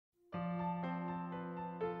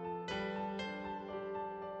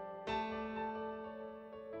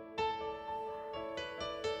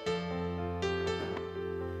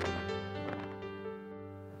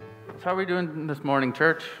So how are we doing this morning,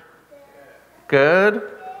 church? Good?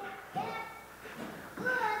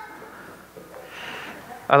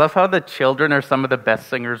 I love how the children are some of the best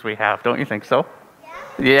singers we have. Don't you think so?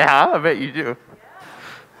 Yeah, I bet you do.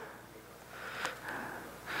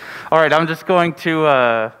 All right, I'm just going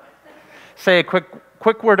to say a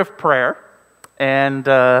quick word of prayer, and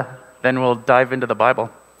then we'll dive into the Bible.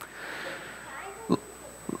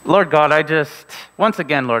 Lord God, once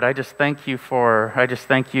again, Lord, I just thank you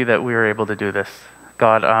that we were able to do this.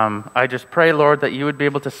 God, I just pray, Lord, that you would be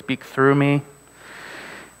able to speak through me.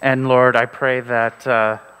 And Lord, I pray that,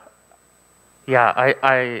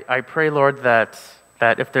 I pray, Lord, that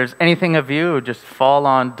if there's anything of you, it would just fall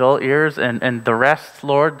on dull ears, and the rest,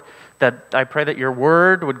 Lord, that I pray that your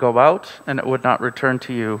word would go out and it would not return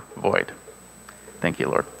to you void. Thank you,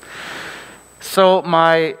 Lord. So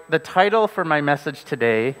the title for my message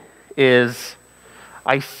today is,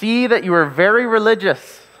 I see that you are very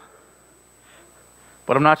religious,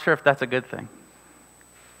 but I'm not sure if that's a good thing.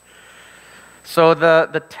 So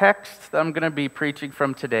the text that I'm going to be preaching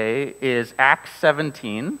from today is Acts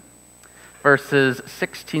 17, verses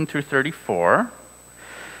 16 through 34.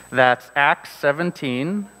 That's Acts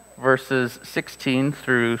 17, verses 16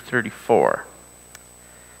 through 34.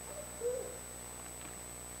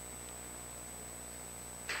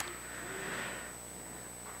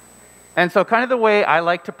 And so kind of the way I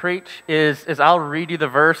like to preach is I'll read you the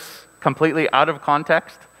verse completely out of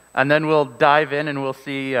context, and then we'll dive in and we'll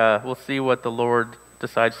see what the Lord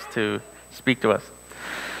decides to speak to us.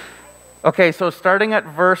 Okay, so starting at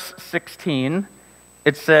verse 16,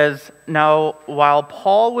 it says, "Now while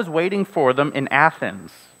Paul was waiting for them in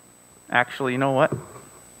Athens," actually, you know what?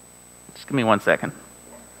 Just give me 1 second.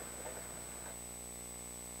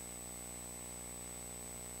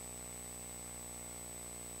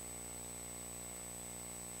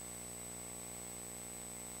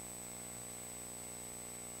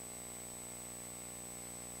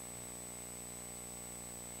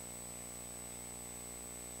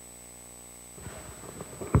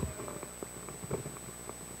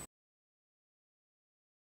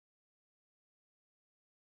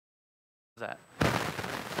 That?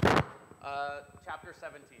 Chapter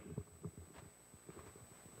 17.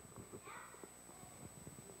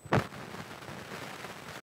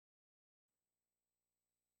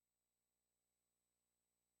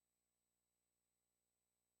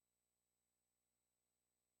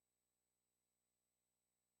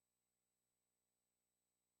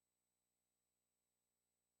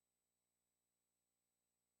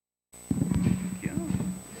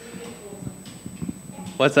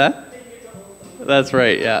 What's that? That's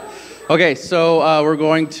right, yeah. Okay, so we're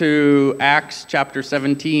going to Acts chapter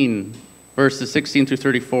 17, verses 16 through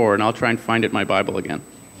 34, and I'll try and find it in my Bible again.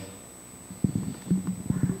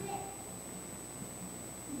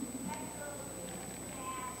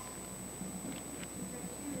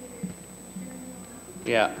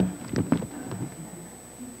 Yeah.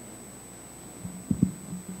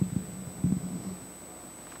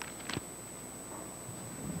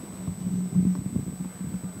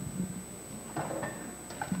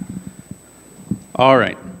 All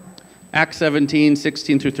right, Acts 17,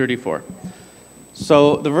 16 through 34.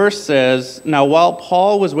 So the verse says, "Now while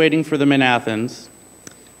Paul was waiting for them in Athens,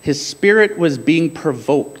 his spirit was being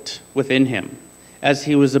provoked within him as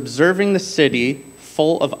he was observing the city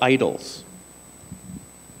full of idols.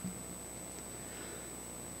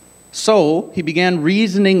 So he began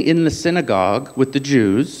reasoning in the synagogue with the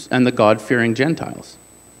Jews and the God-fearing Gentiles,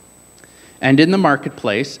 and in the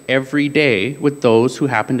marketplace every day with those who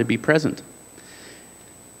happened to be present.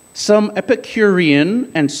 Some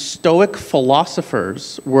Epicurean and Stoic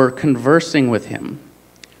philosophers were conversing with him.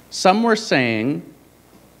 Some were saying,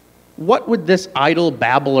 'What would this idle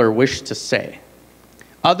babbler wish to say?'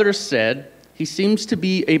 Others said, 'He seems to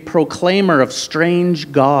be a proclaimer of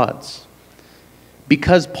strange gods,'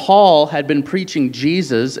 because Paul had been preaching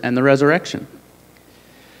Jesus and the resurrection.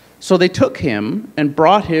 So they took him and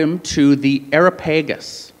brought him to the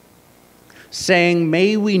Areopagus, saying,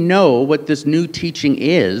 'May we know what this new teaching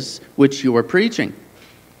is which you are preaching?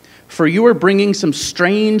 For you are bringing some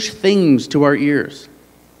strange things to our ears.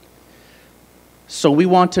 So we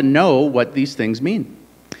want to know what these things mean.'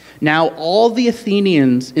 Now all the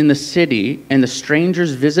Athenians in the city and the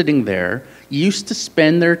strangers visiting there used to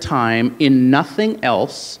spend their time in nothing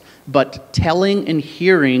else but telling and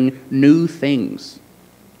hearing new things.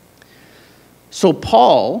 So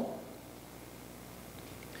Paul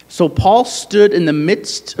stood in the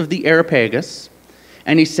midst of the Areopagus,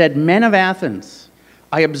 and he said, 'Men of Athens,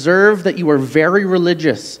 I observe that you are very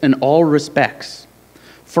religious in all respects.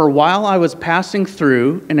 For while I was passing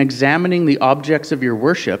through and examining the objects of your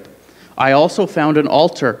worship, I also found an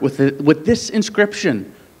altar with this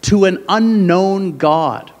inscription, to an unknown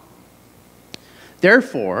God.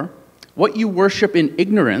 Therefore, what you worship in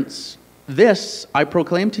ignorance, this I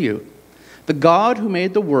proclaim to you. The God who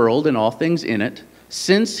made the world and all things in it,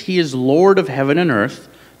 since he is Lord of heaven and earth,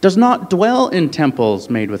 does not dwell in temples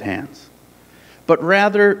made with hands, but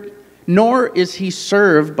rather, nor is he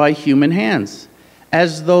served by human hands,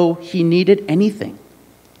 as though he needed anything,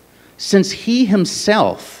 since he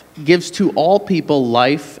himself gives to all people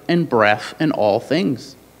life and breath and all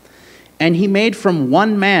things. And he made from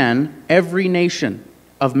one man every nation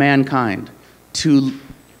of mankind to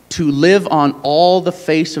live on all the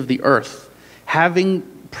face of the earth, having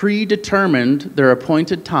predetermined their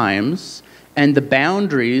appointed times and the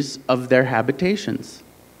boundaries of their habitations,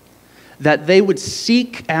 that they would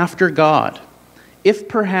seek after God, if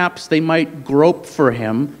perhaps they might grope for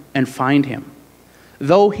him and find him,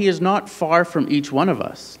 though he is not far from each one of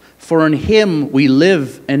us. For in him we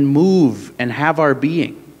live and move and have our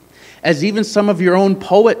being. As even some of your own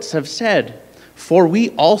poets have said, for we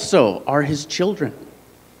also are his children.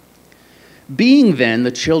 Being then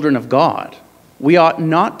the children of God, we ought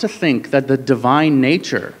not to think that the divine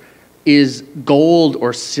nature is gold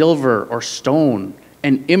or silver or stone,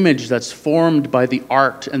 an image that's formed by the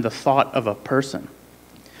art and the thought of a person.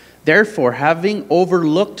 Therefore, having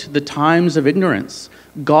overlooked the times of ignorance,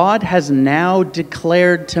 God has now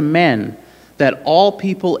declared to men that all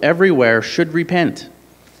people everywhere should repent,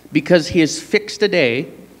 because he has fixed a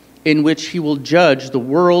day in which he will judge the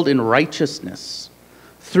world in righteousness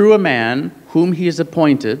through a man whom he has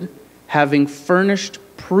appointed, having furnished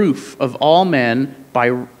proof of all men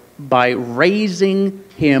by raising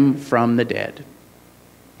him from the dead.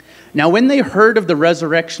 Now when they heard of the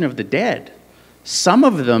resurrection of the dead, some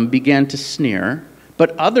of them began to sneer,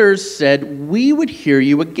 but others said, we would hear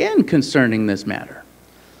you again concerning this matter.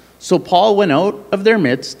 So Paul went out of their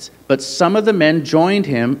midst, but some of the men joined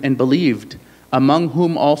him and believed, among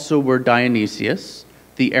whom also were Dionysius,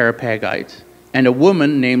 the Areopagite, and a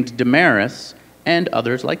woman named Damaris, and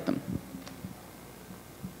others like them.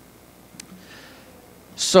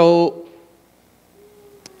 So,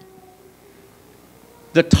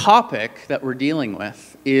 the topic that we're dealing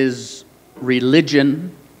with is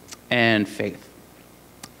religion and faith.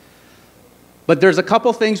 But there's a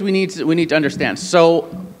couple things we need to understand. So,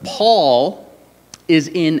 Paul is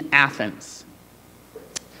in Athens.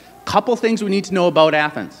 Couple things we need to know about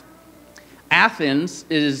Athens. Athens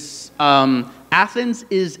is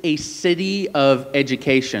a city of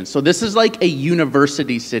education. So this is like a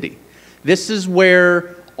university city. This is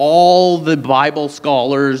where all the Bible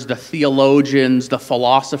scholars, the theologians, the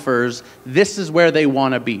philosophers, this is where they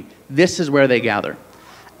want to be. This is where they gather.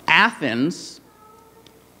 Athens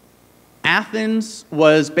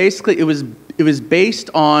was basically, it was based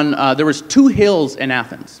on, there was two hills in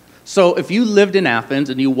Athens. So if you lived in Athens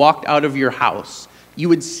and you walked out of your house, you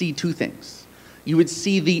would see two things. You would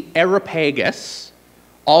see the Areopagus,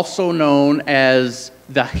 also known as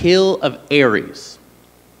the Hill of Ares.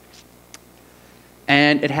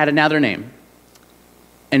 And it had another name.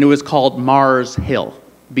 And it was called Mars Hill,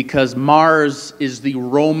 because Mars is the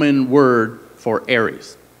Roman word for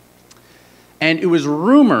Ares. And it was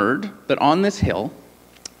rumored that on this hill,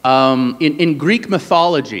 in Greek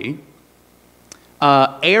mythology,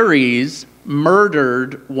 Ares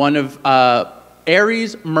murdered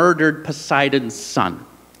Poseidon's son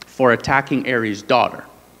for attacking Ares' daughter.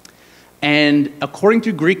 And according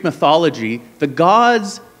to Greek mythology, the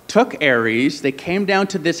gods took Ares, they came down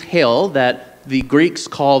to this hill that the Greeks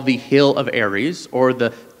call the Hill of Ares,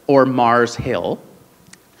 or Mars Hill.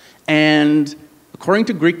 And according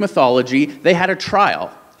to Greek mythology, they had a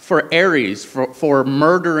trial for Ares for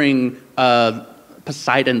murdering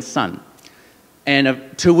Poseidon's son.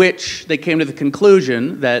 And to which they came to the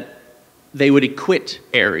conclusion that they would acquit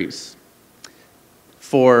Ares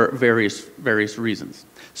for various reasons.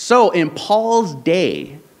 So in Paul's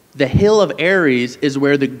day, the Hill of Ares is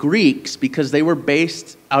where the Greeks, because they were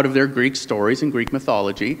based out of their Greek stories and Greek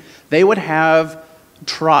mythology, they would have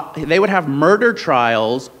murder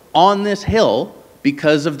trials on this hill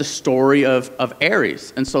because of the story of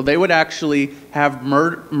Ares. And so they would actually have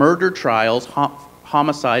murder trials,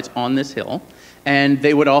 homicides on this hill, and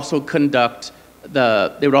they would also conduct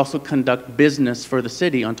business for the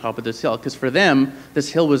city on top of this hill, because for them,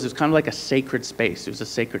 this hill was kind of like a sacred space. It was a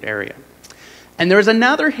sacred area. And there was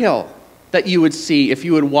another hill that you would see if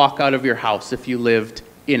you would walk out of your house if you lived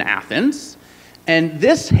in Athens. And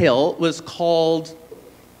this hill was called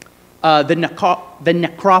the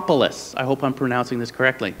Necropolis. I hope I'm pronouncing this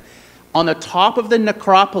correctly. On the top of the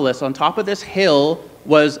Necropolis, on top of this hill,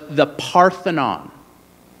 was the Parthenon.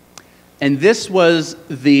 And this was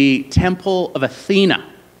the temple of Athena.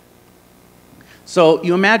 So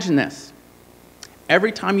you imagine this.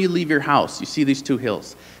 Every time you leave your house, you see these two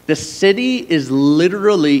hills. The city is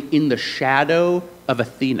literally in the shadow of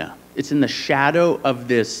Athena. It's in the shadow of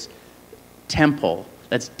this temple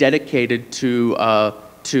that's dedicated to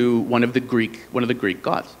one of the Greek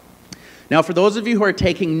gods. Now, for those of you who are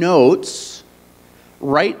taking notes,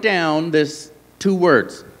 write down this two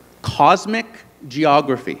words: cosmic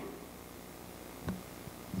geography.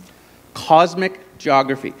 Cosmic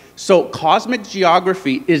geography. So cosmic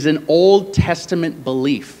geography is an Old Testament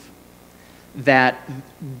belief that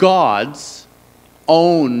gods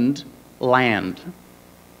owned land.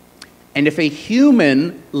 And if a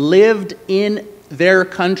human lived in their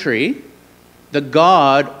country, the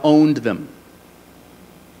god owned them.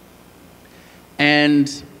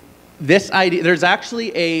 And this idea, there's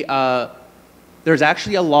actually a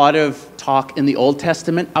lot of talk in the Old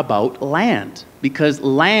Testament about land, because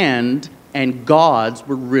land and gods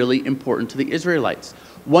were really important to the Israelites.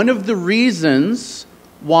 One of the reasons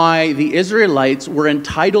why the Israelites were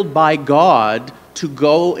entitled by God to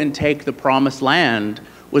go and take the promised land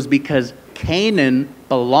was because Canaan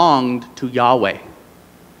belonged to Yahweh.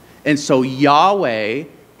 And so Yahweh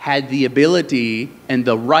had the ability and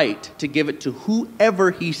the right to give it to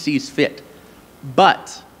whoever he sees fit.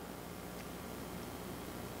 But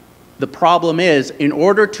the problem is, in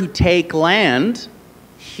order to take land,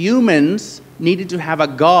 humans needed to have a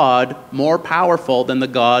god more powerful than the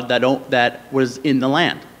god that was in the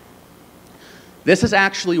land. This is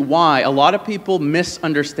actually why a lot of people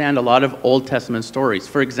misunderstand a lot of Old Testament stories.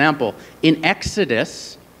 For example, in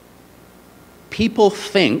Exodus, people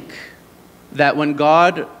think that when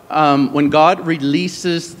God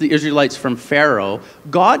releases the Israelites from Pharaoh,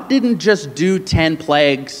 God didn't just do 10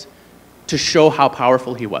 plagues to show how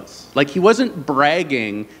powerful he was. Like, he wasn't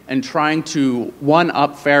bragging and trying to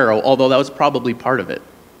one-up Pharaoh, although that was probably part of it.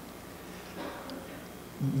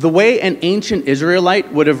 The way an ancient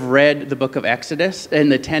Israelite would have read the book of Exodus and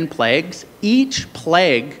the 10 plagues, each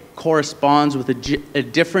plague corresponds with a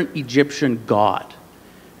different Egyptian god.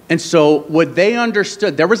 And so what they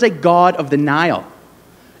understood, there was a god of the Nile.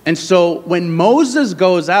 And so when Moses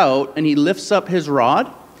goes out and he lifts up his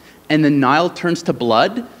rod and the Nile turns to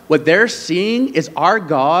blood, what they're seeing is our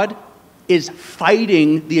God is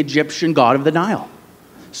fighting the Egyptian god of the Nile.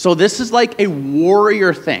 So this is like a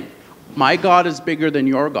warrior thing. My God is bigger than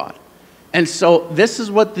your God. And so this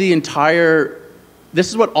is what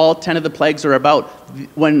all 10 of the plagues are about.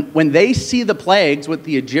 When they see the plagues, what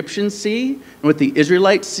the Egyptians see and what the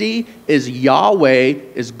Israelites see is Yahweh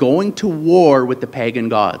is going to war with the pagan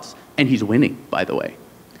gods. And he's winning, by the way.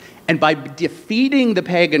 And by defeating the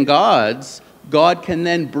pagan gods, God can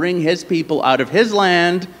then bring his people out of his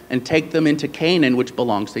land and take them into Canaan, which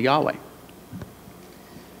belongs to Yahweh.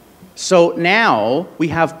 So now we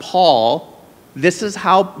have Paul. This is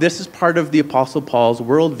part of the Apostle Paul's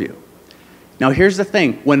worldview. Now here's the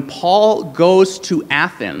thing. When Paul goes to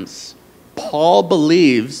Athens, Paul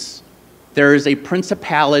believes there is a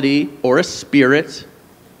principality or a spirit,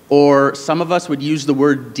 or some of us would use the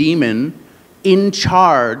word demon, in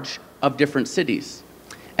charge of different cities.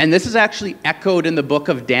 And this is actually echoed in the book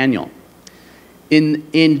of Daniel.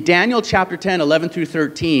 In Daniel chapter 10, 11 through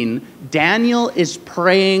 13, Daniel is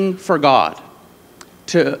praying for God.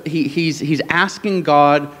 He's asking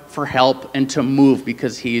God for help and to move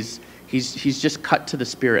because he's just cut to the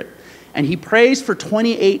spirit. And he prays for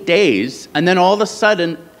 28 days, and then all of a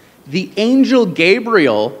sudden, the angel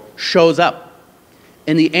Gabriel shows up.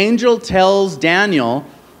 And the angel tells Daniel,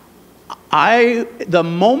 the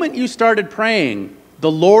moment you started praying,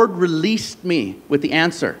 the Lord released me with the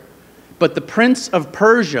answer. But the prince of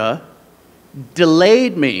Persia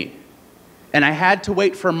delayed me, and I had to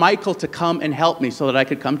wait for Michael to come and help me so that I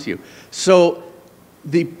could come to you. So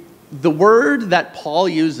the word that Paul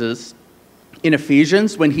uses in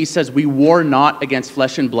Ephesians when he says we war not against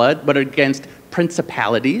flesh and blood, but against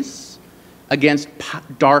principalities, against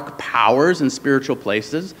dark powers and spiritual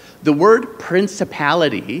places, the word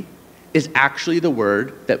principality is actually the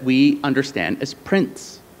word that we understand as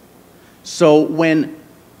prince. So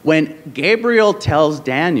when Gabriel tells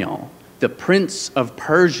Daniel, the prince of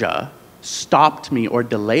Persia stopped me or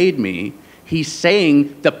delayed me, he's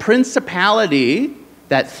saying the principality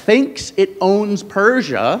that thinks it owns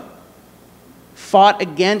Persia fought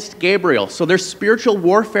against Gabriel. So there's spiritual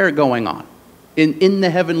warfare going on in the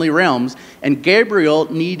heavenly realms, and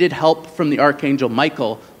Gabriel needed help from the archangel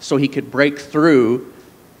Michael so he could break through,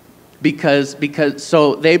 because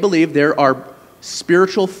so they believe there are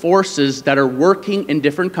spiritual forces that are working in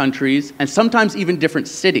different countries and sometimes even different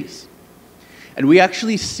cities. And we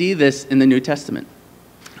actually see this in the New Testament.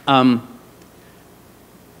 In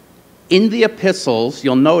the epistles,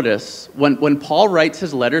 you'll notice, when Paul writes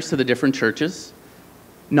his letters to the different churches,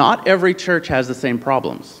 not every church has the same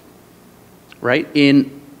problems, right?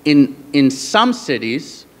 In some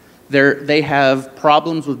cities, they have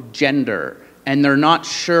problems with gender, and they're not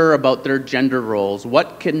sure about their gender roles.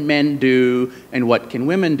 What can men do and what can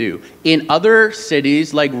women do? In other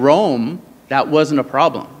cities, like Rome, that wasn't a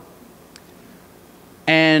problem.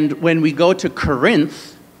 And when we go to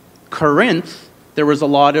Corinth, there was a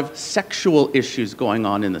lot of sexual issues going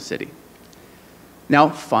on in the city. Now,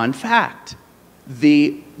 fun fact,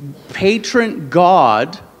 the patron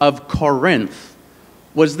god of Corinth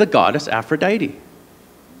was the goddess Aphrodite,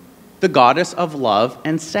 the goddess of love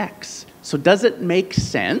and sex. So does it make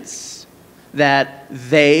sense that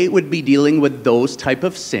they would be dealing with those type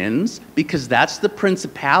of sins? Because that's the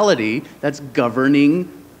principality that's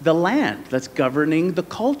governing the land, that's governing the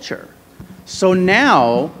culture. So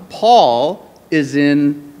now Paul is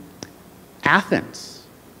in Athens.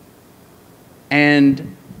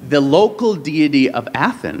 And the local deity of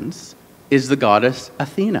Athens is the goddess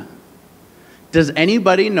Athena. Does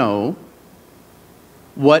anybody know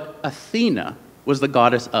what Athena was the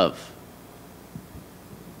goddess of?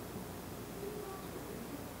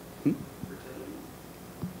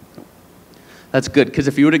 That's good, because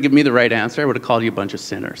if you would have given me the right answer, I would have called you a bunch of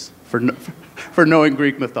sinners for knowing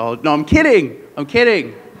Greek mythology. No, I'm kidding. I'm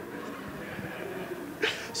kidding.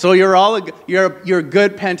 So you're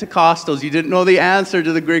good Pentecostals. You didn't know the answer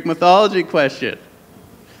to the Greek mythology question.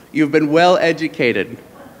 You've been well educated.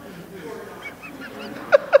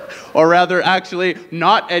 Or rather, actually,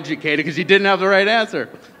 not educated, because you didn't have the right answer.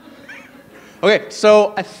 Okay,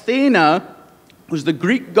 so Athena was the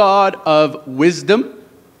Greek god of wisdom.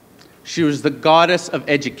 She was the goddess of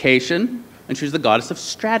education, and she was the goddess of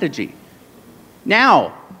strategy.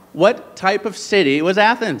 Now, what type of city was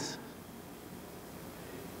Athens?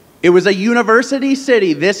 It was a university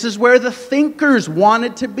city. This is where the thinkers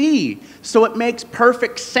wanted to be. So it makes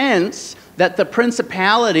perfect sense that the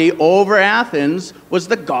principality over Athens was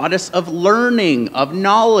the goddess of learning, of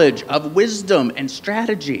knowledge, of wisdom, and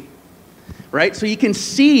strategy. Right? So you can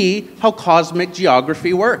see how cosmic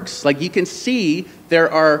geography works. Like, you can see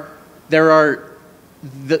the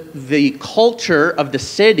culture of the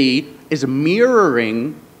city is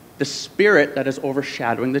mirroring the spirit that is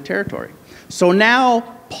overshadowing the territory. So now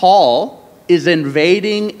Paul is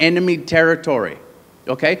invading enemy territory.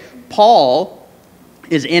 Okay? Paul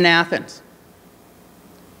is in Athens.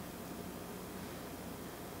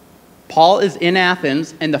 Paul is in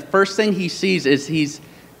Athens, and the first thing he sees is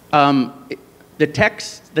the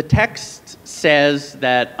text says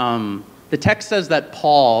that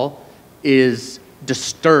Paul is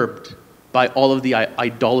disturbed by all of the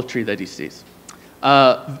idolatry that he sees.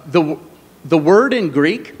 The word in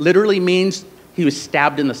Greek literally means he was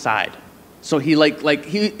stabbed in the side. So he was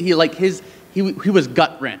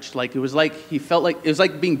gut wrenched. Like, it was like he felt like it was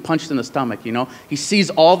like being punched in the stomach. You know, he sees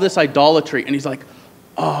all this idolatry and he's like,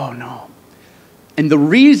 oh no. And the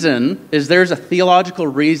reason is there's a theological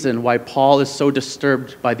reason why Paul is so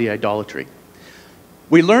disturbed by the idolatry.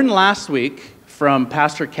 We learned last week from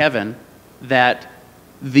Pastor Kevin that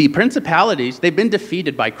the principalities, they've been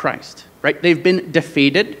defeated by Christ, right? They've been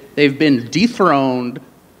defeated. They've been dethroned.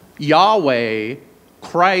 Yahweh,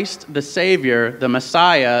 Christ, the Savior, the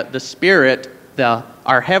Messiah, the Spirit,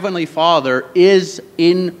 our Heavenly Father is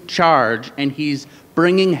in charge, and He's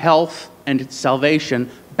bringing health and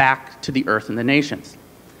salvation back to the earth and the nations.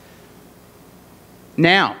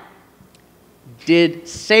 Now, did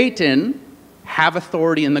Satan have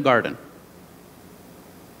authority in the garden?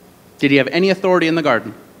 Did he have any authority in the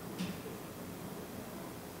garden?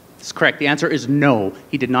 That's correct. The answer is no.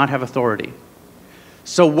 He did not have authority.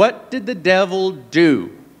 So what did the devil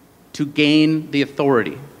do to gain the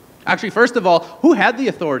authority? Actually, first of all, who had the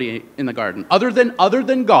authority in the garden? Other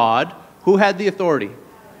than God, who had the authority?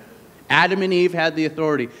 Adam and Eve had the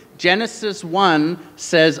authority. Genesis 1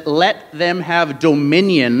 says, let them have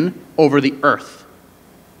dominion over the earth,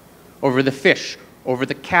 over the fish, over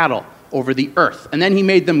the cattle, over the earth. And then he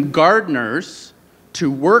made them gardeners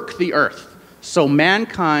to work the earth. So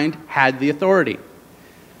mankind had the authority.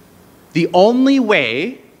 The only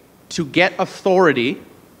way to get authority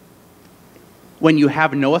when you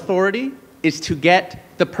have no authority is to get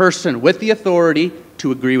the person with the authority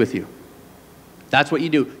to agree with you. That's what you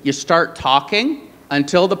do. You start talking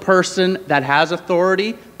until the person that has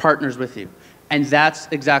authority partners with you. And that's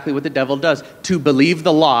exactly what the devil does. To believe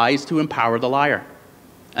the lie is to empower the liar.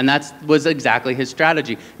 And that was exactly his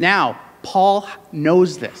strategy. Now, Paul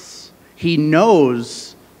knows this. He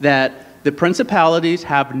knows that the principalities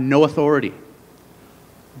have no authority.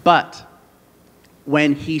 But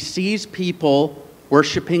when he sees people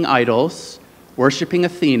worshiping idols, worshiping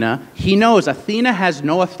Athena, he knows Athena has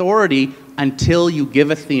no authority until you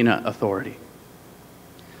give Athena authority.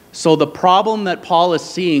 So the problem that Paul is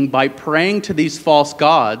seeing by praying to these false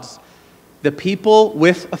gods, the people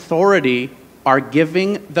with authority are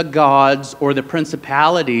giving the gods or the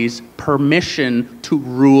principalities permission to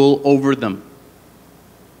rule over them.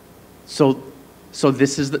 So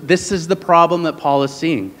this is the problem that Paul is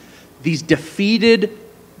seeing. These defeated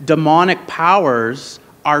demonic powers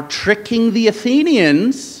are tricking the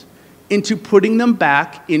Athenians into putting them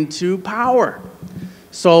back into power.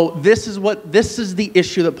 So this is the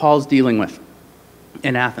issue that Paul's dealing with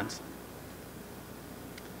in Athens.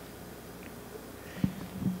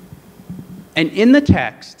 And in the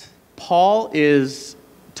text, Paul is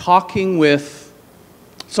talking with,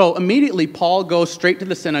 so immediately Paul goes straight to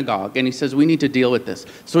the synagogue and he says, we need to deal with this.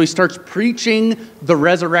 So he starts preaching the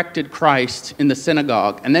resurrected Christ in the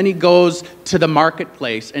synagogue. And then he goes to the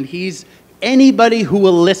marketplace and he's anybody who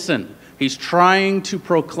will listen. He's trying to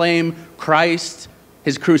proclaim Christ,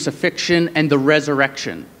 his crucifixion, and the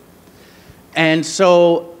resurrection. And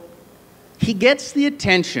so he gets the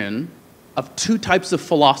attention of two types of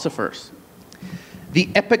philosophers: the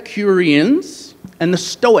Epicureans and the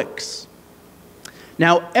Stoics.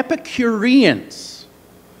 Now, Epicureans,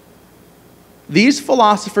 these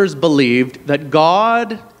philosophers believed that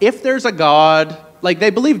God, if there's a God, like they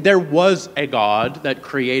believed there was a God that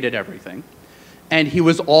created everything, and he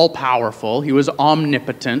was all-powerful, he was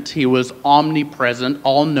omnipotent, he was omnipresent,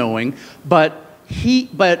 all-knowing,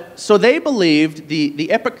 so they believed,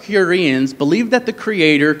 the Epicureans believed that the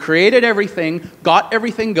Creator created everything, got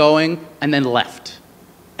everything going, and then left.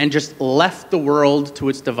 And just left the world to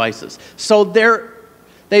its devices. So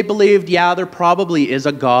they believed, yeah, there probably is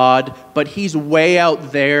a God, but he's way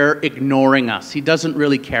out there ignoring us. He doesn't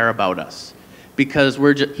really care about us. Because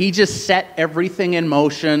he just set everything in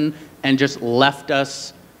motion and just left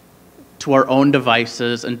us to our own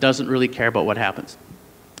devices and doesn't really care about what happens.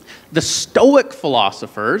 The Stoic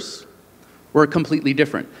philosophers were completely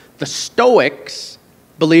different. The Stoics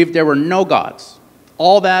believed there were no gods.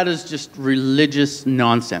 All that is just religious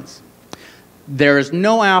nonsense. There is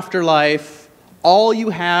no afterlife. All you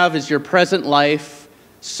have is your present life.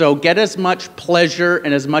 So get as much pleasure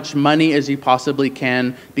and as much money as you possibly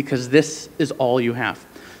can, because this is all you have.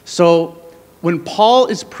 So when Paul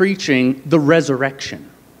is preaching the resurrection,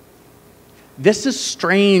 this is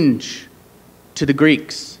strange to the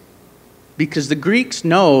Greeks, because the Greeks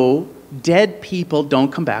know dead people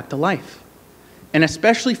don't come back to life. And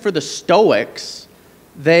especially for the Stoics,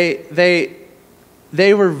 they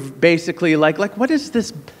were basically like what is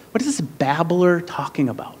this babbler talking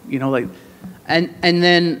about? You know, like, and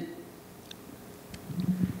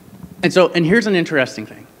here's an interesting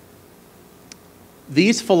thing.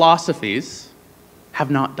 These philosophies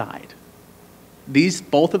have not died.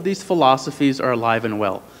 Both of these philosophies are alive and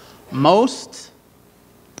well. Most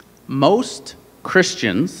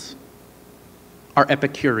Christians are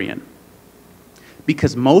Epicurean,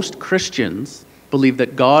 because most Christians believe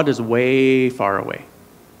that God is way far away.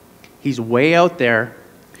 He's way out there.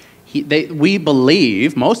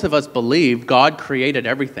 Most of us believe God created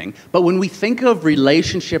everything. But when we think of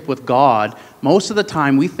relationship with God, most of the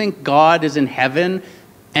time we think God is in heaven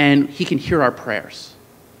and he can hear our prayers.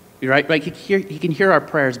 Right? Like he can hear our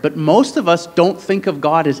prayers. But most of us don't think of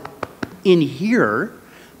God as in here.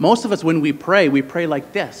 Most of us, when we pray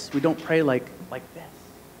like this. We don't pray like this.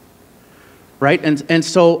 Right? And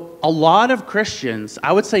so a lot of Christians,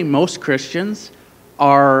 I would say most Christians,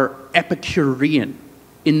 are Epicurean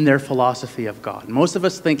in their philosophy of God. Most of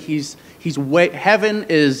us think heaven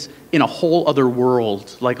is in a whole other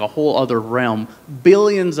world, like a whole other realm,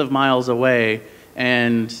 billions of miles away,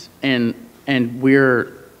 and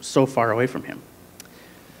we're so far away from him.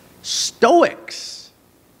 Stoics,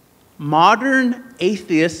 modern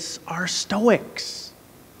atheists are Stoics.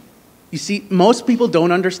 You see, most people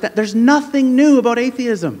don't understand. There's nothing new about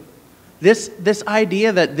atheism. This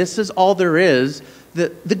idea that this is all there is,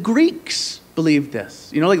 the Greeks believed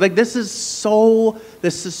this. You know, like this is so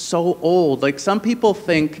old. Like some people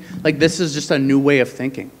think like this is just a new way of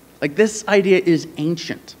thinking. Like this idea is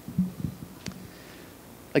ancient.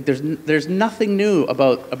 Like there's nothing new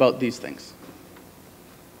about these things.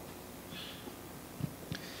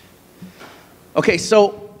 Okay,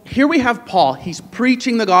 so here we have Paul. He's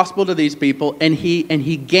preaching the gospel to these people, and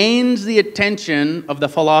he gains the attention of the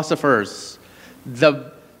philosophers,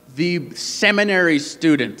 the seminary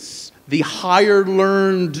students, the higher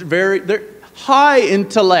learned, high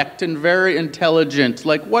intellect and very intelligent.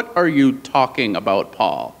 Like, what are you talking about,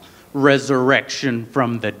 Paul? Resurrection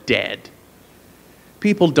from the dead.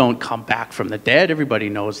 People don't come back from the dead. Everybody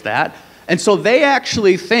knows that. And so they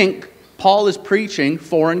actually think Paul is preaching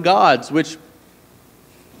foreign gods, which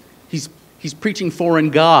he's preaching foreign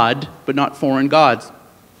God, but not foreign gods.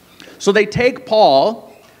 So they take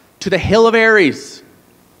Paul to the Hill of Ares,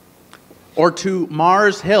 or to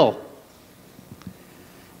Mars Hill.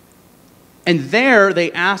 And there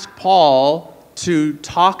they ask Paul to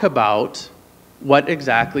talk about what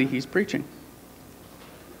exactly he's preaching.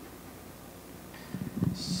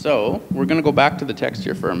 So we're going to go back to the text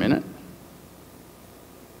here for a minute.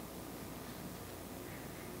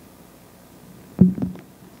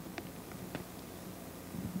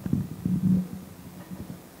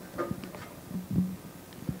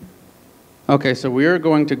 Okay, so we are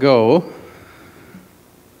going to go,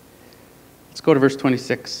 let's go to verse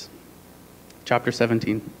 26, chapter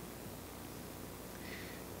 17.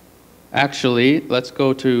 Actually, let's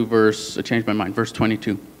go to I changed my mind, verse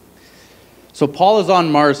 22. So Paul is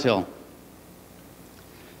on Mars Hill.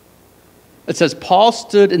 It says, Paul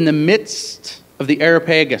stood in the midst of the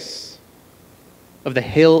Areopagus, of the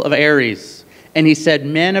Hill of Ares, and he said,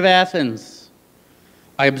 Men of Athens,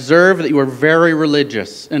 I observe that you are very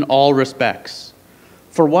religious in all respects.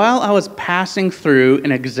 For while I was passing through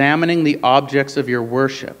and examining the objects of your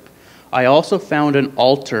worship, I also found an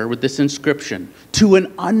altar with this inscription, To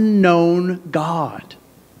an unknown God.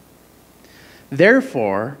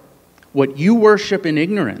 Therefore, what you worship in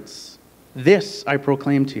ignorance, this I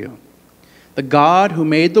proclaim to you. The God who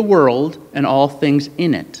made the world and all things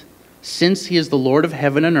in it, since he is the Lord of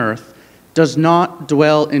heaven and earth, does not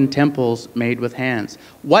dwell in temples made with hands.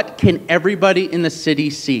 What can everybody in the city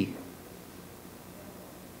see?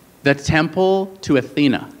 The temple to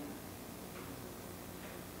Athena.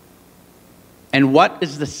 And what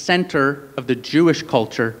is the center of the Jewish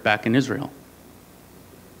culture back in Israel?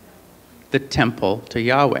 The temple to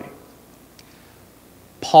Yahweh.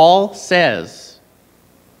 Paul says,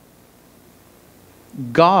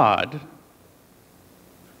 God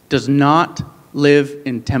does not live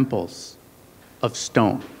in temples of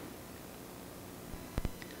stone,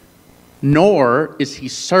 nor is he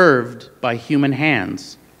served by human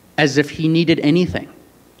hands as if he needed anything.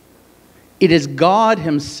 It is God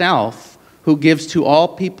himself who gives to all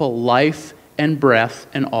people life and breath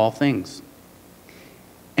and all things.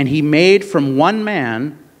 And he made from one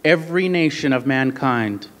man every nation of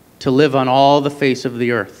mankind to live on all the face of the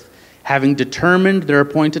earth, having determined their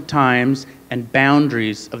appointed times and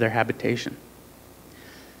boundaries of their habitation,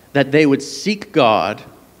 that they would seek God,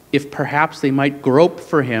 if perhaps they might grope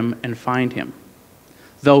for him and find him,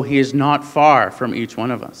 though he is not far from each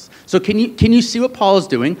one of us. So can you see what Paul is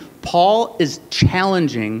doing? Paul is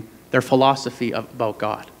challenging their philosophy about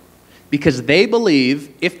God, because they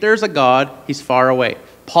believe if there's a God, he's far away.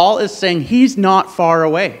 Paul is saying he's not far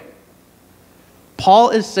away.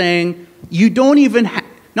 Paul is saying you don't even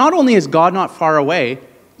not only is God not far away,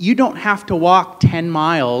 you don't have to walk 10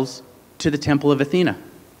 miles to the temple of Athena.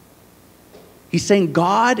 He's saying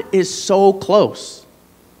God is so close.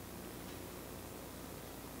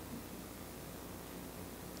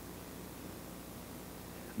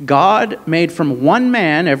 God made from one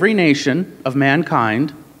man every nation of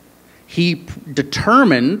mankind. He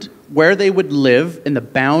determined where they would live in the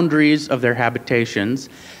boundaries of their habitations,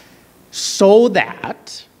 so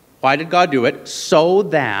that, why did God do it? So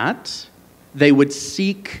that they would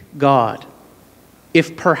seek God,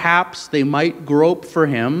 if perhaps they might grope for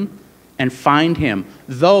him and find him,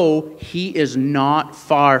 though he is not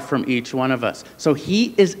far from each one of us. So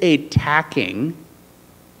he is attacking,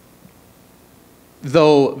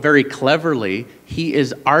 though very cleverly, he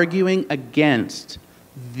is arguing against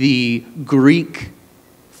the Greek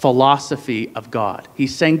philosophy of God.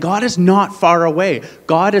 He's saying God is not far away.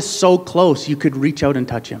 God is so close you could reach out and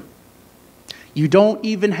touch him. You don't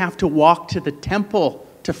even have to walk to the temple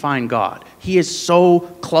to find God. He is so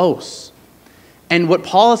close. And what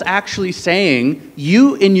Paul is actually saying,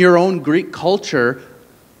 you in your own Greek culture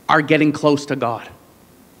are getting close to God.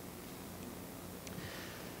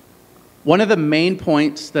 One of the main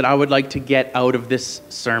points that I would like to get out of this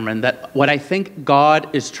sermon, that what I think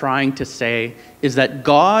God is trying to say, is that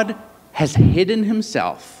God has hidden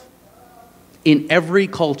himself in every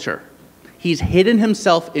culture. He's hidden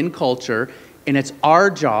himself in culture, and it's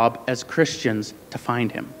our job as Christians to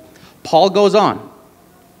find him. Paul goes on,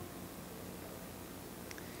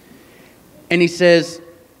 and he says,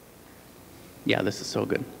 yeah, this is so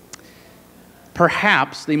good.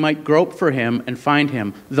 perhaps they might grope for him and find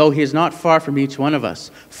him, though he is not far from each one of us.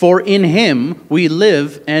 For in him we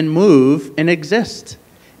live and move and exist.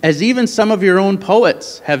 As even some of your own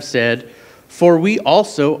poets have said, for we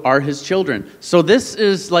also are his children. So this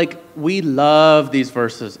is like, we love these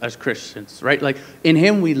verses as Christians, right? Like, in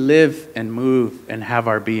him we live and move and have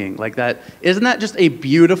our being. Like that. Isn't that just a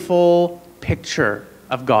beautiful picture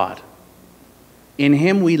of God? In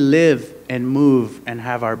him we live and move and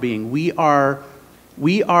have our being.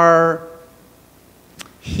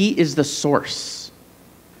 He is the source.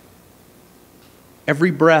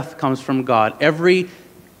 Every breath comes from God.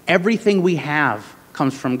 Everything we have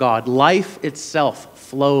comes from God. Life itself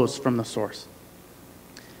flows from the source.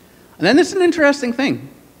 And then this is an interesting thing.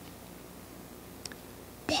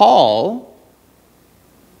 Paul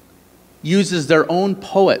uses their own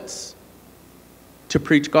poets to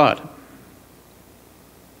preach God.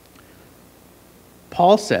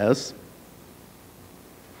 Paul says,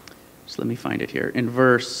 just let me find it here, in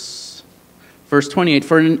verse 28,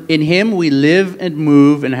 for in him we live and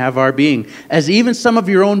move and have our being, as even some of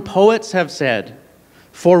your own poets have said,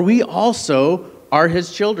 for we also are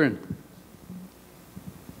his children.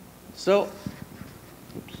 So,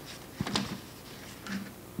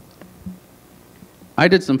 I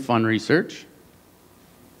did some fun research,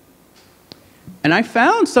 and I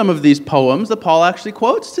found some of these poems that Paul actually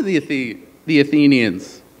quotes to the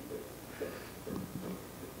Athenians.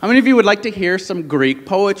 How many of you would like to hear some Greek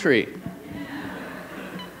poetry?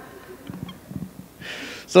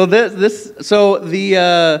 We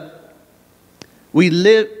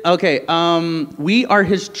are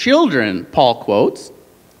his children, Paul quotes.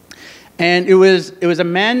 And it was a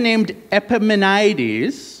man named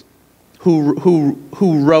Epimenides who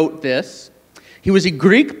wrote this. He was a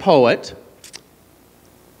Greek poet.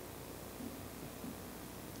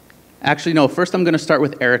 Actually, no, first I'm going to start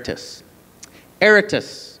with Aratus.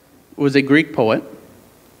 Aratus was a Greek poet,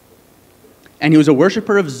 and he was a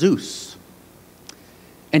worshiper of Zeus.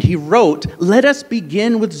 And he wrote, "Let us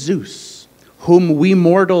begin with Zeus, whom we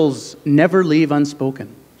mortals never leave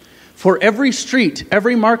unspoken. For every street,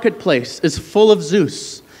 every marketplace is full of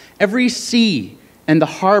Zeus. Every sea and the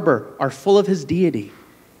harbor are full of his deity.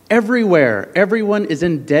 Everywhere, everyone is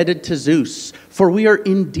indebted to Zeus, for we are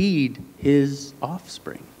indeed his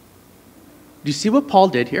offspring." Do you see what Paul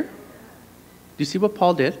did here? Do you see what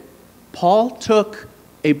Paul did? Paul took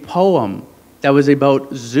a poem that was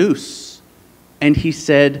about Zeus, and he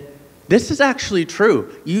said, this is actually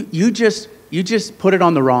true. You just put it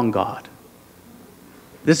on the wrong God.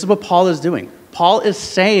 This is what Paul is doing. Paul is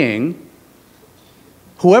saying,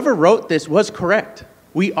 whoever wrote this was correct.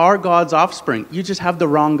 We are God's offspring. You just have the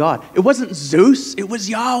wrong God. It wasn't Zeus. It was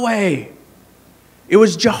Yahweh. It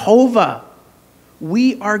was Jehovah.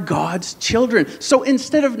 We are God's children. So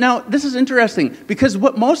instead of, now this is interesting, because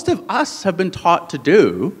what most of us have been taught to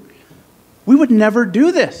do, we would never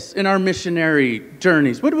do this in our missionary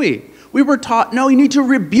journeys, would we? We were taught, no, you need to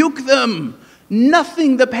rebuke them.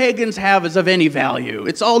 Nothing the pagans have is of any value.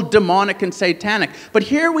 It's all demonic and satanic. But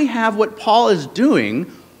here we have what Paul is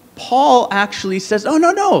doing. Paul actually says, oh,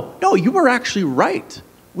 no, you were actually right.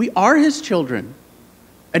 We are his children,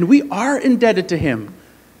 and we are indebted to him.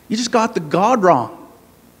 You just got the God wrong.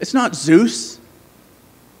 It's not Zeus.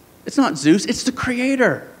 It's not Zeus. It's the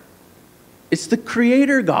Creator. It's the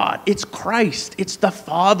Creator God. It's Christ. It's the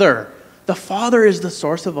Father. The Father is the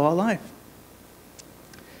source of all life.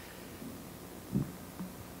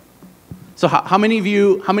 So how many of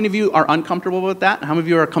you are uncomfortable with that? How many of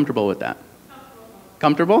you are comfortable with that?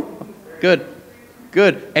 Comfortable? Good.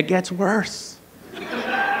 It gets worse.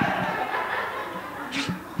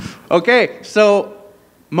 Okay, so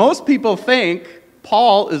most people think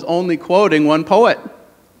Paul is only quoting one poet.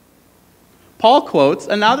 Paul quotes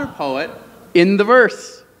another poet in the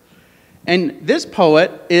verse. And this poet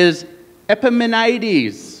is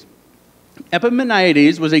Epimenides.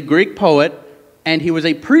 Epimenides was a Greek poet, and he was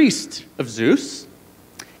a priest of Zeus.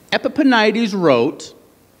 Epimenides wrote,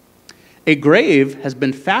 "A grave has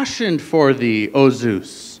been fashioned for thee, O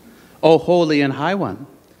Zeus, O holy and high one.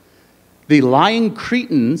 The lying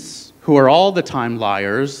Cretans, who are all the time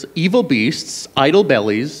liars, evil beasts, idle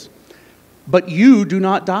bellies, but you do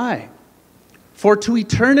not die. For to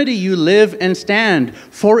eternity you live and stand,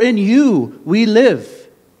 for in you we live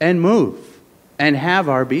and move and have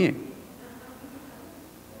our being."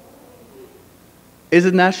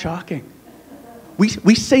 Isn't that shocking?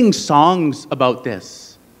 We sing songs about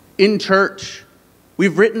this in church.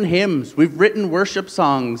 We've written hymns, we've written worship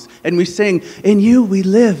songs, and we sing, "In you we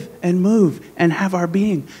live and move and have our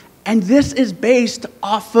being." And this is based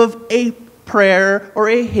off of a prayer or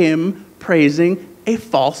a hymn praising a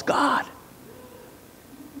false god.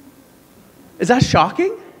 Is that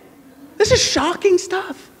shocking? This is shocking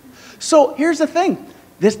stuff. So here's the thing.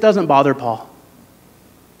 This doesn't bother Paul.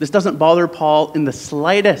 This doesn't bother Paul in the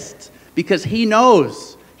slightest because he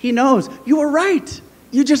knows, you were right.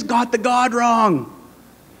 You just got the God wrong.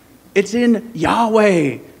 It's in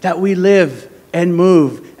Yahweh that we live and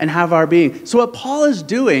move and have our being. So what Paul is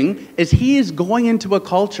doing is he is going into a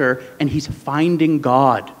culture and he's finding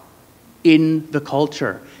God in the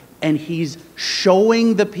culture. And he's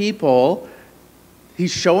showing the people,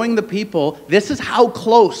 this is how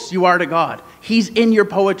close you are to God. He's in your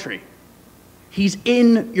poetry. He's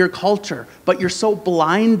in your culture. But you're so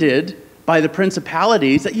blinded by the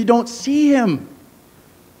principalities that you don't see him.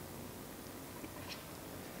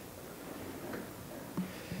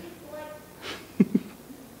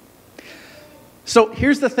 So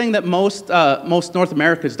here's the thing that most North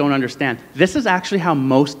Americans don't understand. This is actually how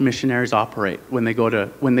most missionaries operate when they go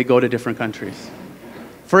to different countries.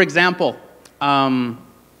 For example, and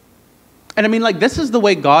I mean, like, this is the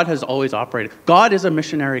way God has always operated. God is a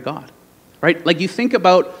missionary God, right? Like, you think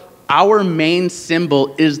about our main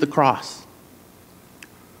symbol is the cross,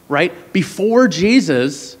 right? Before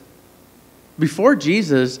Jesus,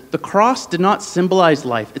 the cross did not symbolize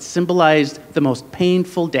life. It symbolized the most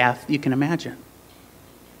painful death you can imagine.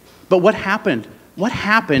 But what happened? What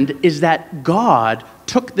happened is that God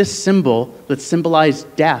took this symbol that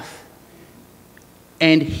symbolized death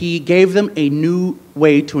and he gave them a new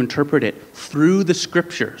way to interpret it through the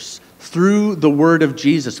scriptures, through the word of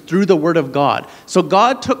Jesus, through the word of God. So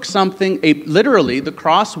God took something, literally, the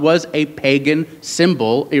cross was a pagan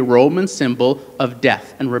symbol, a Roman symbol of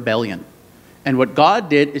death and rebellion. And what God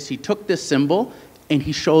did is he took this symbol and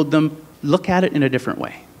he showed them, look at it in a different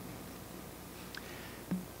way.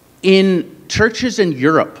 In churches in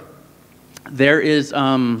Europe, there is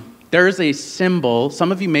a symbol.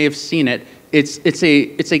 Some of you may have seen it. It's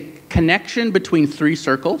a connection between three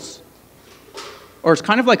circles, or it's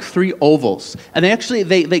kind of like three ovals. And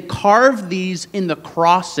they carve these in the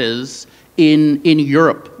crosses in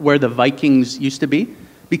Europe where the Vikings used to be,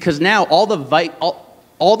 because now all the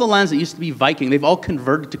lands that used to be Viking, they've all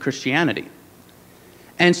converted to Christianity.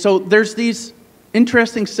 And so there's these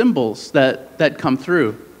interesting symbols that come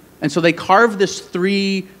through. And so they carve this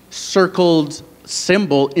three-circled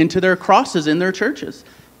symbol into their crosses in their churches.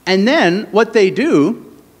 And then what they don't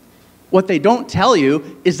tell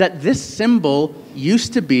you, is that this symbol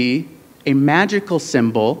used to be a magical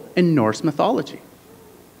symbol in Norse mythology.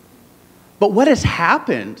 But what has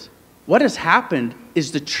happened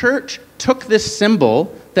is the church took this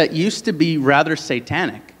symbol that used to be rather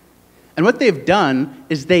satanic. And what they've done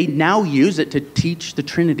is they now use it to teach the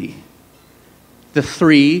Trinity. The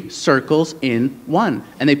three circles in one.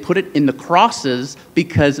 And they put it in the crosses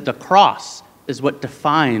because the cross is what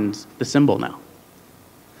defines the symbol now.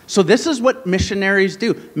 So this is what missionaries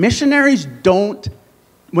do. Missionaries don't,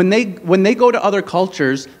 when they go to other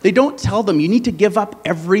cultures, they don't tell them you need to give up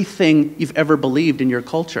everything you've ever believed in your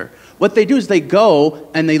culture. What they do is they go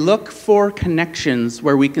and they look for connections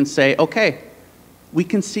where we can say, okay, we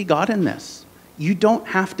can see God in this. You don't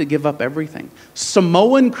have to give up everything.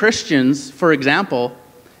 Samoan Christians, for example,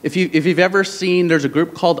 if you've ever seen, there's a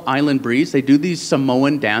group called Island Breeze. They do these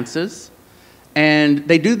Samoan dances. And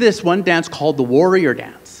they do this one dance called the warrior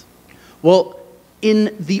dance. Well,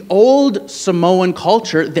 in the old Samoan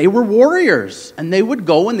culture, they were warriors. And they would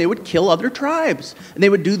go and they would kill other tribes. And they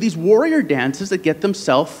would do these warrior dances that get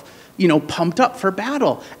themselves, pumped up for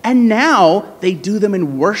battle. And now they do them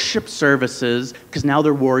in worship services because now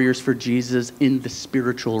they're warriors for Jesus in the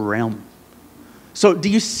spiritual realm. So do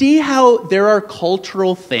you see how there are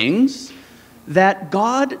cultural things that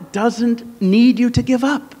God doesn't need you to give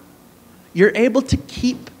up? You're able to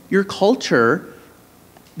keep your culture.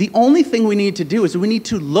 The only thing we need to do is we need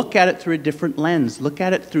to look at it through a different lens. Look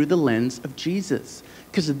at it through the lens of Jesus.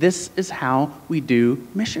 Because this is how we do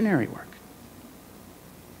missionary work.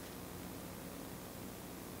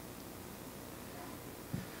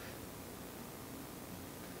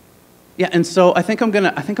 Yeah, and so I think I'm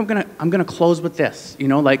gonna close with this.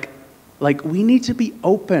 Like we need to be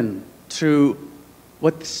open to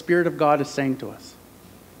what the Spirit of God is saying to us.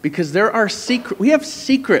 Because we have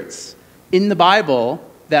secrets in the Bible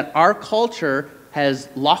that our culture has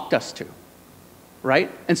locked us to,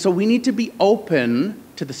 right? And so we need to be open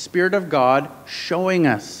to the Spirit of God showing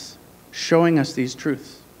us these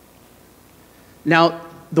truths. Now,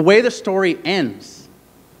 the way the story ends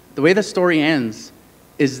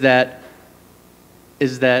is that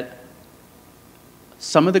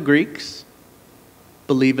some of the Greeks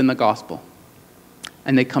believe in the gospel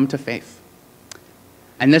and they come to faith.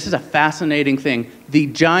 And this is a fascinating thing. The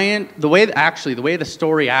way the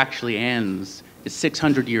story actually ends is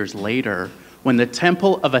 600 years later, when the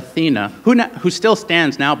temple of Athena, who still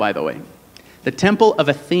stands now, by the way, the temple of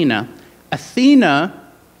Athena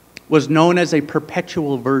was known as a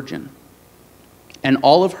perpetual virgin. And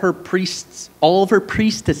all of her priestesses,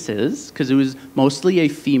 because it was mostly a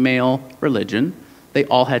female religion, they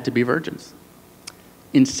all had to be virgins.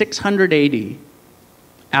 In 600 AD,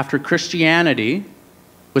 after Christianity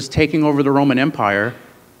was taking over the Roman Empire,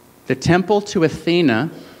 the temple to Athena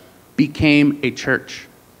became a church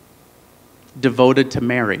devoted to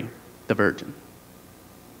Mary, the Virgin.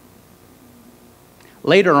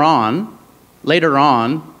 Later on,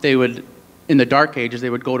 they would, in the Dark Ages, they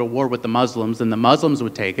would go to war with the Muslims, and the Muslims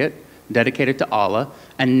would take it, dedicate it to Allah,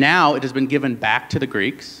 and now it has been given back to the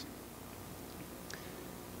Greeks.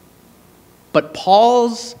 But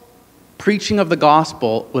Paul's preaching of the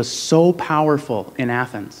gospel was so powerful in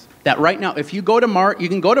Athens that right now, if you go to you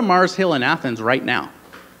can go to Mars Hill in Athens right now.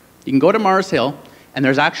 You can go to Mars Hill, and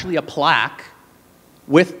there's actually a plaque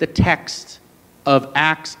with the text of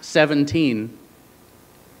Acts 17.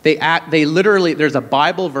 They literally, there's a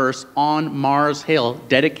Bible verse on Mars Hill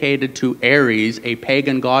dedicated to Ares, a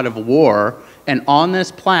pagan god of war, and on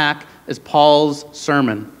this plaque is Paul's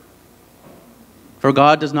sermon. For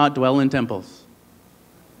God does not dwell in temples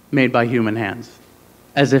made by human hands,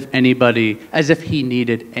 as if he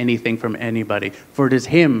needed anything from anybody. For it is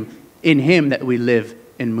in him that we live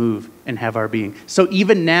and move and have our being. So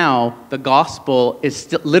even now, the gospel is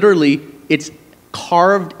still literally, it's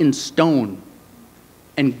carved in stone.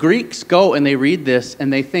 And Greeks go and they read this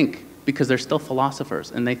and they think, because they're still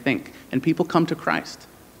philosophers, and they think. And people come to Christ.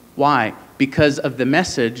 Why? Because of the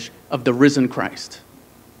message of the risen Christ.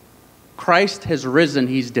 Christ has risen.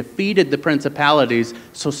 He's defeated the principalities.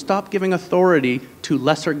 So stop giving authority to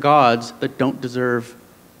lesser gods that don't deserve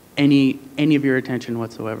any of your attention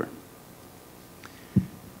whatsoever.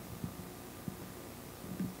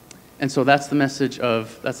 And so that's the message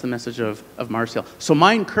of Mars Hill. So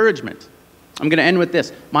my encouragement, I'm going to end with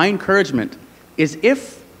this. My encouragement is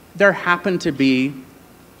if there happen to be,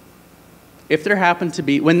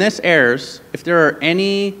 when this airs, if there are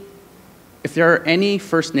any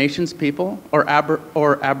First Nations people or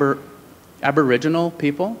Aboriginal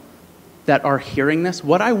people that are hearing this,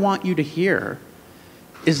 what I want you to hear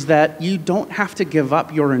is that you don't have to give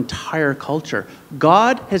up your entire culture.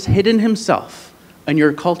 God has hidden himself in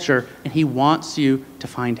your culture, and he wants you to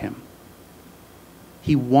find him.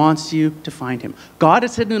 He wants you to find him. God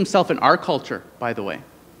has hidden himself in our culture, by the way.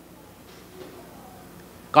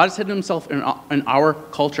 God has hidden himself in our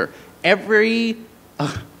culture.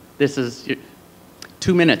 This is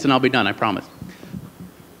 2 minutes and I'll be done, I promise.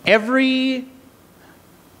 Every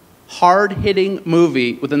hard-hitting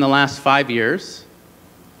movie within the last 5 years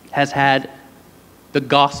has had the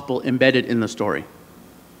gospel embedded in the story.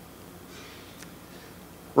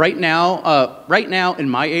 Right now, in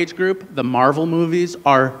my age group, the Marvel movies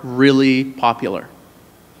are really popular.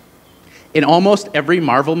 In almost every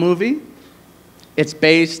Marvel movie, it's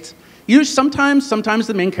based... Sometimes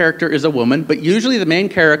the main character is a woman, but usually the main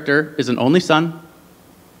character is an only son.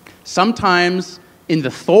 Sometimes in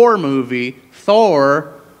the Thor movie,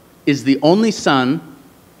 Thor is the only son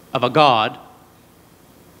of a god.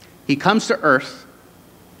 He comes to Earth.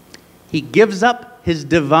 He gives up his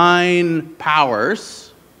divine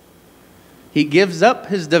powers. He gives up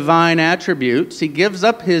his divine attributes. He gives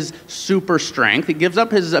up his super strength. He gives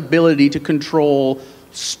up his ability to control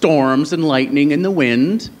storms and lightning and the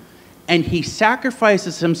wind. And he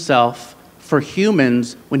sacrifices himself for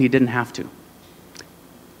humans when he didn't have to.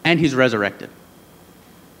 And he's resurrected.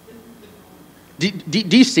 Do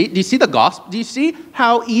you see the gospel? Do you see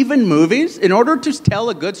how even movies, in order to tell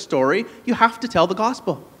a good story, you have to tell the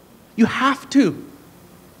gospel. You have to.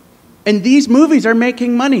 And these movies are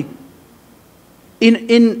making money.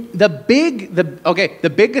 The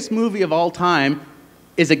biggest movie of all time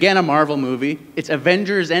is again a Marvel movie. It's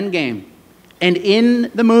Avengers Endgame. And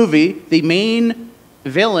in the movie, the main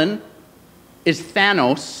villain is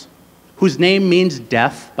Thanos, whose name means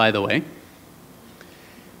death, by the way.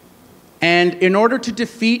 And in order to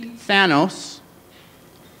defeat Thanos,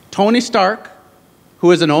 Tony Stark,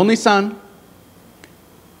 who is an only son,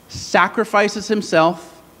 sacrifices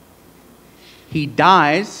himself. He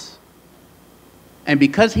dies. And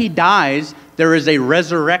because he dies, there is a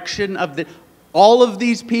resurrection of all of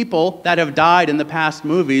these people that have died in the past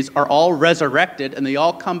movies are all resurrected, and they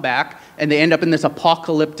all come back, and they end up in this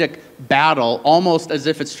apocalyptic battle, almost as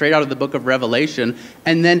if it's straight out of the book of Revelation.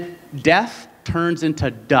 And then death turns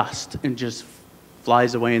into dust and just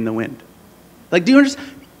flies away in the wind. Like, do you understand?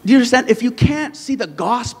 Do you understand? If you can't see the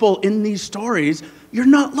gospel in these stories, you're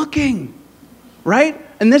not looking, right?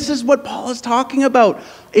 And this is what Paul is talking about.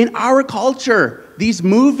 In our culture, these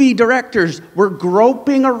movie directors were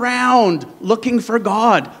groping around looking for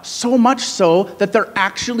God, so much so that they're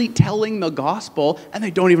actually telling the gospel and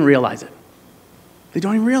they don't even realize it. They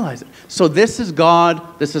don't even realize it. So this is God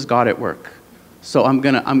at work. So I'm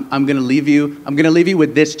gonna leave you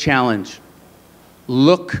with this challenge.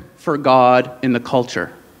 Look for God in the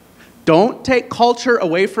culture. Don't take culture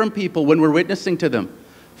away from people when we're witnessing to them.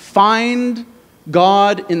 Find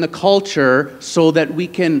God in the culture so that we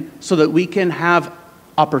can have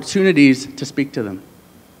opportunities to speak to them.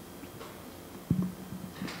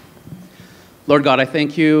 Lord God, I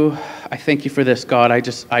thank you. I thank you for this, God.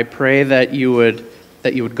 I pray that you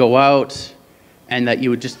would go out and that you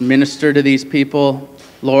would just minister to these people,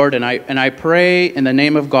 Lord. And I pray in the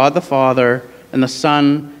name of God the Father and the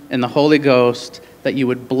Son and the Holy Ghost that you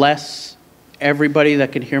would bless everybody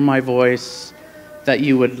that can hear my voice, that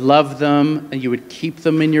you would love them and you would keep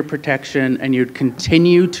them in your protection and you'd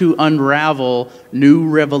continue to unravel new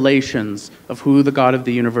revelations of who the God of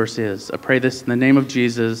the universe is. I pray this in the name of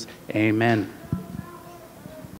Jesus. Amen.